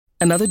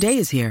Another day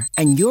is here,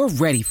 and you're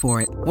ready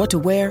for it. What to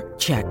wear?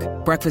 Check.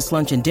 Breakfast,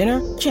 lunch, and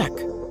dinner? Check.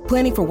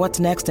 Planning for what's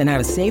next and how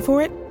to save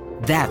for it?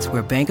 That's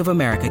where Bank of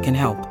America can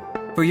help.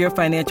 For your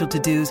financial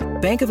to-dos,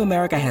 Bank of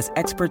America has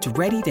experts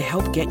ready to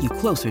help get you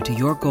closer to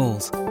your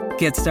goals.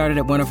 Get started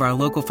at one of our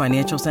local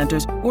financial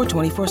centers or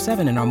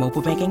 24/7 in our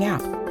mobile banking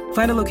app.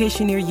 Find a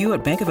location near you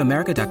at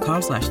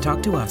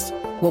bankofamerica.com/talktous.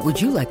 What would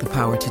you like the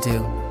power to do?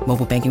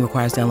 Mobile banking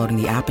requires downloading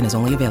the app and is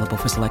only available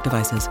for select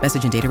devices.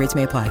 Message and data rates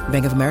may apply.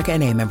 Bank of America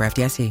N.A., member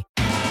FDIC.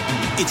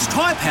 It's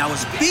Tyre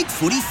Power's Big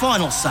Footy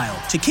Final Sale.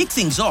 To kick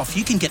things off,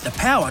 you can get the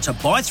power to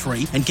buy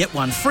 3 and get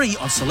 1 free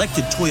on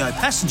selected Toyo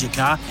passenger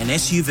car and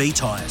SUV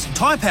tyres.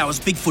 Tyre Power's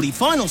Big Footy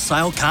Final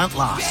Sale can't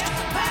last.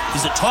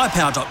 Visit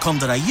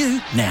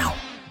tyrepower.com.au now.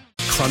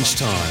 Crunch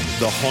time,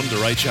 the Honda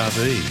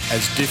HR-V.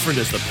 As different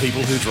as the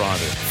people who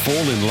drive it.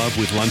 Fall in love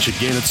with lunch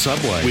again at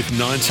Subway with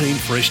 19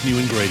 fresh new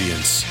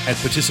ingredients at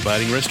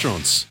participating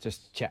restaurants.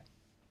 Just chat.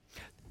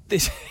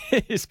 This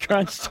is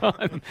crunch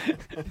time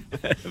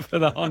for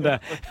the Honda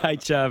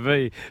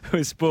HR-V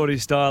with sporty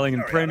styling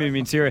and premium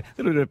interior. A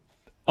little bit of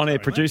on-air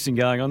producing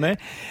going on there.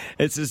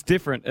 It's as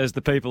different as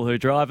the people who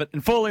drive it.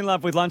 And fall in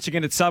love with lunch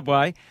again at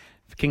Subway.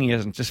 Kingy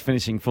isn't just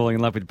finishing falling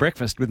in love with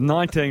breakfast with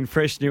 19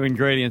 fresh new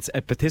ingredients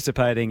at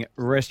participating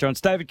restaurants.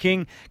 David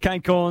King,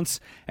 Kane Corns,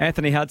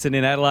 Anthony Hudson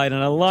in Adelaide,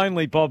 and a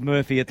lonely Bob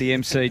Murphy at the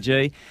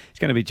MCG. He's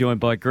going to be joined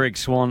by Greg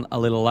Swan a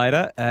little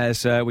later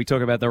as we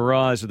talk about the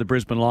rise of the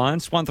Brisbane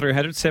Lions.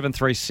 1300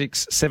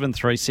 736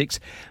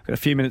 736. We've got a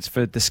few minutes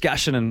for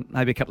discussion and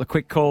maybe a couple of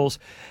quick calls.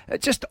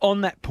 Just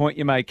on that point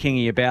you made,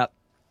 Kingy, about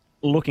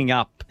looking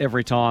up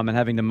every time and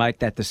having to make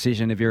that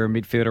decision if you're a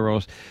midfielder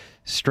or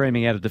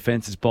streaming out of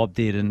defence as Bob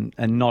did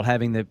and not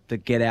having the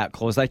get-out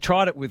clause. They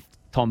tried it with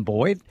Tom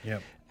Boyd.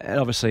 Yep. And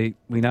obviously,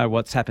 we know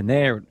what's happened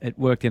there. It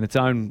worked in its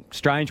own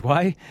strange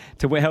way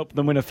to help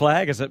them win a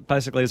flag,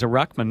 basically as a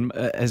ruckman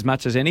as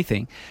much as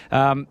anything.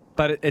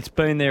 But it's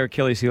been their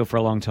Achilles heel for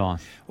a long time.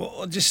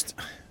 Well, I just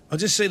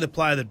see the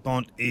player that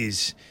Bont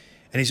is,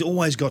 and he's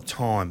always got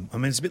time. I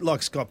mean, it's a bit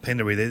like Scott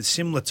Pendlebury. They're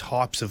similar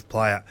types of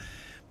player.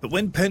 But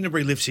when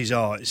Pendlebury lifts his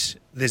eyes,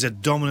 there's a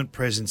dominant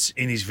presence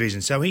in his vision.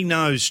 So he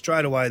knows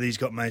straight away that he's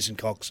got Mason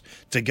Cox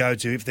to go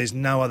to if there's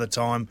no other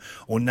time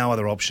or no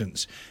other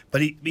options.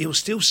 But he'll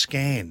still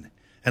scan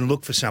and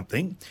look for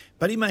something,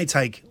 but he may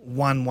take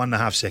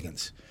 1.5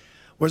 seconds.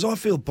 Whereas I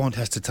feel Bont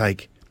has to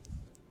take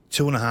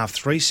 2.5,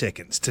 3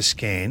 seconds to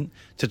scan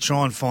to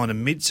try and find a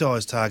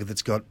mid-sized target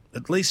that's got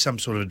at least some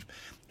sort of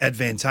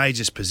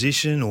advantageous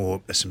position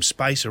or some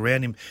space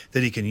around him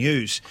that he can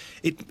use.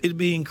 It'd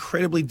be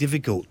incredibly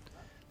difficult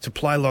to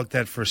play like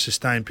that for a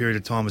sustained period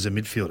of time as a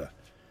midfielder.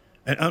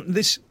 And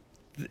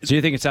Do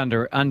you think it's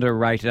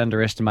underrated,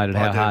 underestimated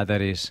how hard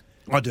that is?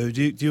 I do.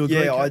 Do you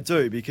agree? Yeah, I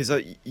do, because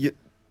the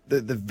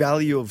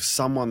value of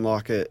someone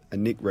like a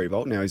Nick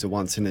Riewoldt, now he's a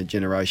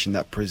once-in-a-generation,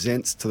 that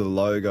presents to the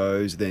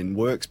logos, then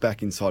works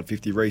back inside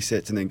 50,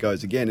 resets, and then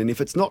goes again. And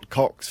if it's not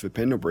Cox for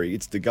Pendlebury,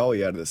 it's De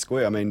Goey out of the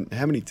square. I mean,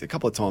 a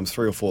couple of times,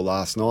 3 or 4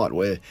 last night,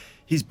 where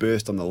his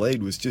burst on the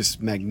lead was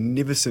just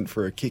magnificent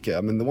for a kicker. I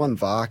mean, the one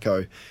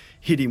Varco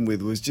hit him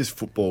with was just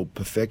football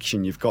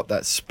perfection. You've got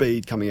that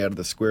speed coming out of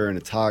the square and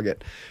a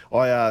target.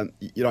 You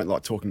don't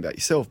like talking about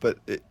yourself, but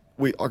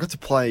I got to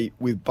play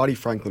with Buddy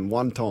Franklin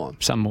one time.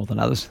 Some more than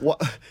others. You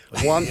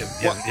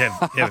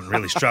haven't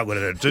really struggled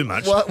at it too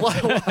much.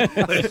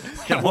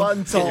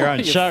 One time. Your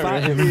own show.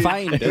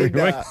 Famed every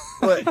week.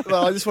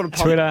 Well, I just want to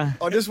pump. Twitter,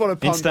 I just want to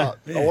pump Insta. up.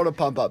 I want to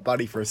pump up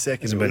Buddy for a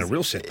second. Hasn't been a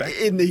real setback.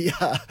 In the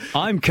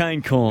I'm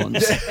Kane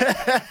Corns.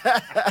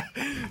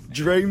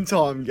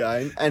 Dreamtime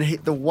game, and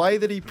the way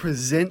that he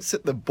presents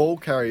it, the ball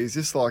carrier is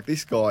just like,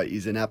 this guy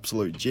is an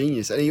absolute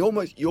genius, and you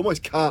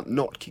almost can't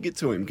not kick it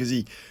to him because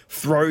he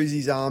throws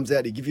his arms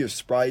out. He give you a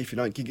spray if you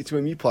don't kick it to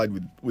him. You played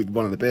with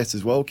one of the best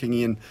as well,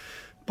 Kingy, and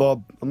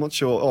Bob, I'm not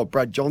sure. Oh,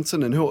 Brad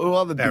Johnson and who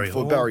other Barry big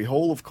four? Hall. Barry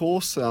Hall, of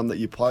course, that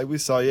you played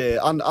with. So yeah,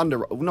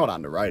 not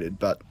underrated,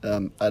 but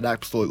an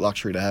absolute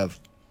luxury to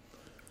have.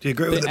 Do you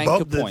agree with They're it,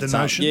 Bob? anchor The points,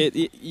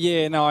 notion?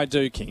 Yeah, no, I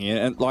do, King.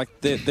 And like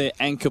they're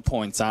anchor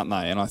points, aren't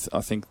they? And I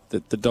think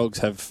that the Dogs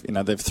have,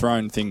 they've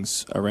thrown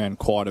things around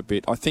quite a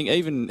bit. I think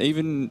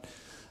even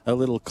a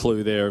little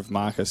clue there of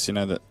Marcus,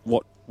 that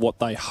what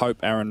they hope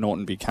Aaron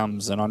Norton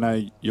becomes. And I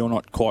know you're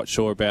not quite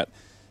sure about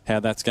how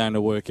that's going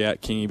to work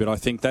out, Kingy, but I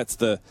think that's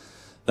the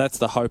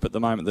hope at the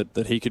moment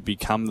that he could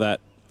become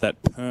that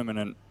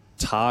permanent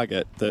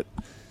target that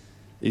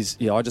is,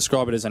 I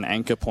describe it as an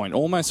anchor point,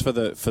 almost for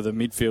the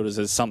midfielders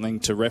as something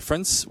to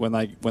reference when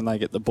they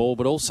get the ball,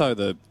 but also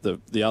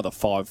the other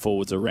 5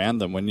 forwards around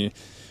them when you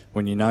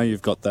know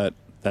you've got that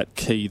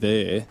key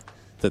there,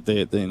 that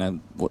they're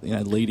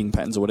leading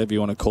patterns or whatever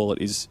you want to call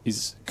it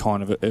is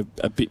kind of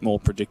a bit more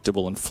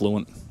predictable and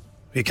fluent.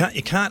 You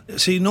can't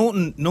see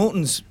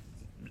Norton's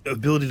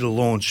ability to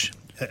launch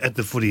at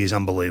the footy is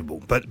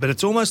unbelievable, but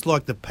it's almost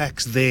like the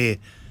pack's there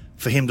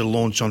for him to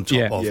launch on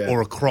top of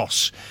or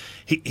across.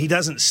 He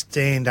doesn't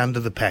stand under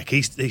the pack.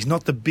 He's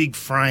not the big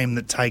frame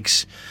that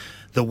takes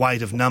the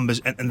weight of numbers,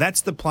 and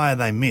that's the player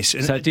they miss.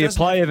 And So do you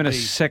play even a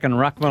second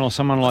ruckman or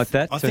someone like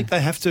that? I think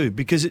they have to,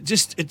 because it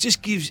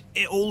just gives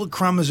all the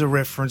crumb as a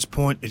reference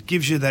point. It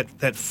gives you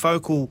that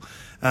focal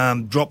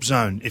drop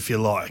zone, if you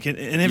like, and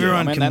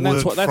everyone can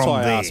work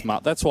from there.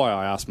 That's why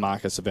I asked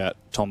Marcus about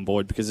Tom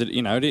Boyd, because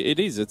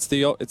it's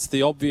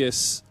the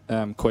obvious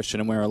question,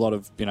 and where a lot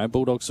of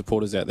Bulldog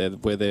supporters out there,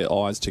 where their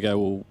eyes to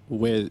go,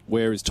 well,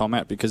 where is Tom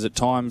at? Because at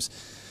times,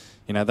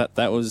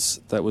 that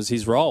was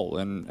his role,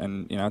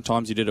 and at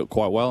times he did it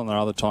quite well, and there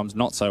are other times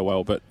not so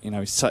well. But he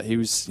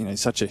was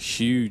such a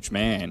huge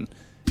man.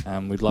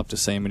 We'd love to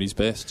see him at his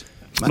best.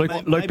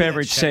 Luke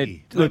Beveridge said.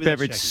 Luke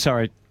Beveridge,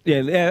 sorry.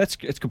 Yeah, it's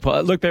good.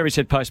 Luke Beveridge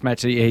said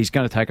post-match he's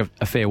going to take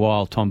a fair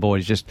while. Tom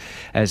Boyd is just,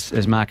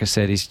 as Marcus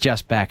said, he's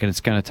just back, and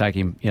it's going to take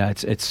him.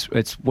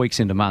 It's weeks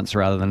into months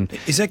rather than.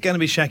 Is that going to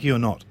be Shaki or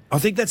not? I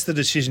think that's the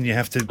decision you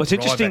have to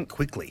arrive at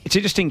quickly. It's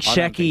interesting. I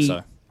don't think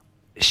so.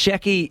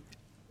 Shaki,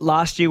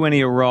 last year when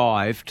he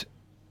arrived,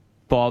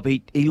 Bob,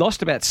 he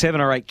lost about 7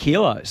 or 8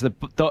 kilos.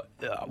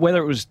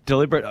 Whether it was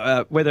deliberate,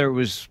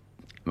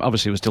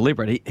 obviously it was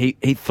deliberate.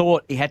 He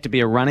thought he had to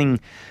be a running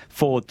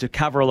forward to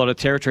cover a lot of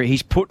territory.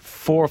 He's put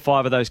 4 or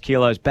 5 of those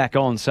kilos back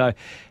on. So,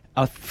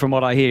 from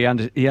what I hear,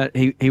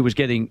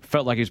 he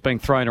felt like he was being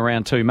thrown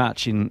around too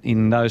much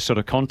in those sort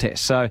of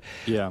contests. So,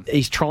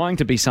 he's trying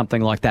to be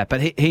something like that,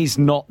 but he's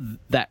not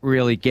that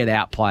really get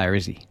out player,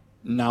 is he?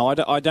 No,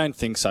 I don't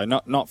think so.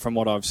 Not from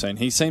what I've seen.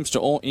 He seems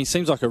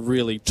like a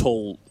really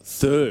tall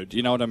third.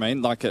 You know what I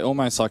mean?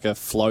 Almost like a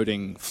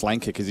floating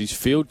flanker, because his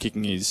field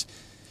kicking is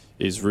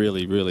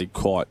really, really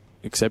quite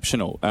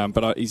exceptional.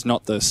 But he's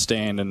not the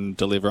stand and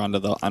deliver under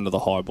the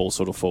high ball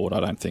sort of forward, I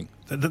don't think.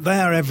 They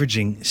are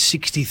averaging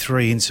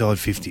 63 inside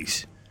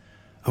 50s.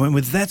 I mean,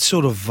 with that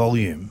sort of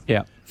volume,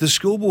 the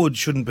scoreboard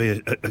shouldn't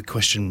be a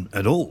question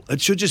at all. It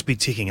should just be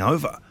ticking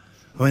over.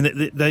 I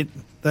mean,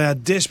 they are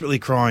desperately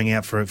crying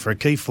out for a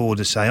key forward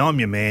to say, I'm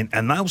your man,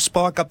 and they'll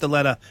spike up the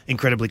ladder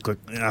incredibly quick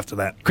after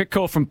that. Quick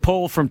call from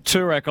Paul from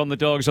Toorak on the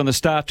Dogs on the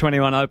Star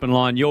 21 open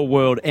line. Your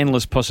world,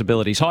 endless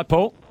possibilities. Hi,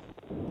 Paul.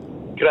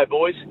 G'day,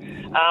 boys.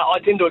 I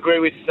tend to agree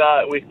with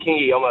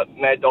Kingy. I'm a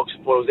Mad Dog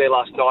supporter. I was there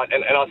last night,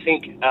 and I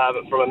think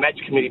from a match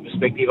committee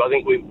perspective, I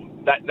think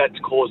that's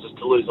caused us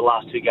to lose the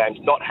last 2 games,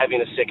 not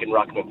having a second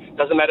ruckman.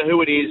 Doesn't matter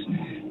who it is.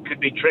 Could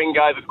be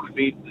Trengove, it could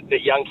be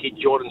the young kid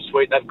Jordan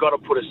Sweet. They've got to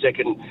put a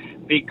second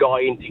big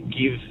guy in to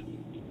give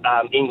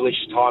English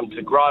time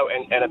to grow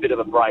and a bit of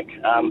a break.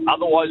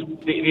 Otherwise,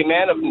 the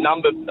amount of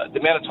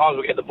times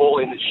we get the ball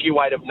in, the sheer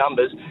weight of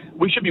numbers,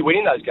 we should be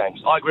winning those games.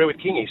 I agree with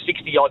Kingy.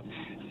 60-odd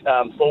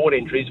forward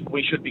entries,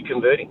 we should be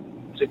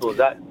converting. Simple as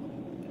that.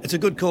 It's a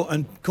good call.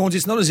 And, Corns,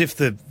 it's not as if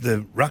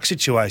the ruck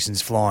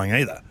situation's flying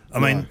either. I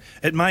mean,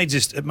 it may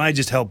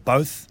just help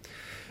both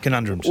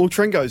conundrums. Well,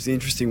 Trengo's the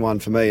interesting one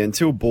for me.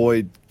 Until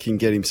Boyd can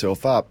get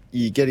himself up,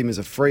 you get him as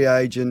a free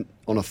agent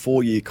on a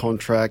 4-year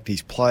contract.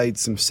 He's played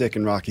some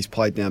second ruck, he's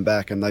played down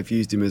back, and they've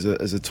used him as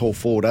a tall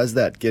forward as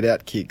that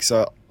get-out kick.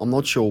 So I'm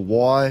not sure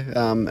why.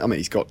 I mean,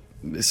 he's got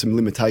some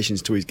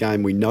limitations to his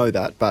game, we know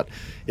that, but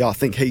I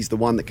think he's the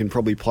one that can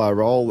probably play a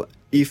role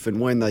if and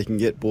when they can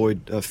get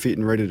Boyd fit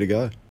and ready to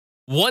go.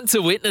 Want to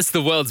witness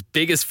the world's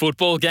biggest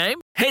football game?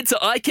 Head to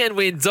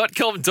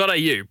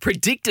iCanWin.com.au,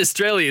 predict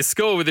Australia's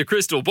score with a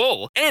crystal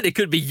ball, and it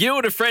could be you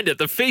and a friend at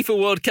the FIFA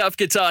World Cup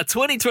Qatar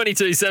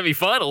 2022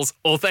 semi-finals,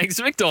 all thanks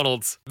to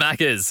McDonald's.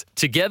 Maccas,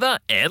 together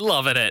and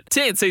loving it.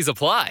 TNCs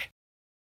apply.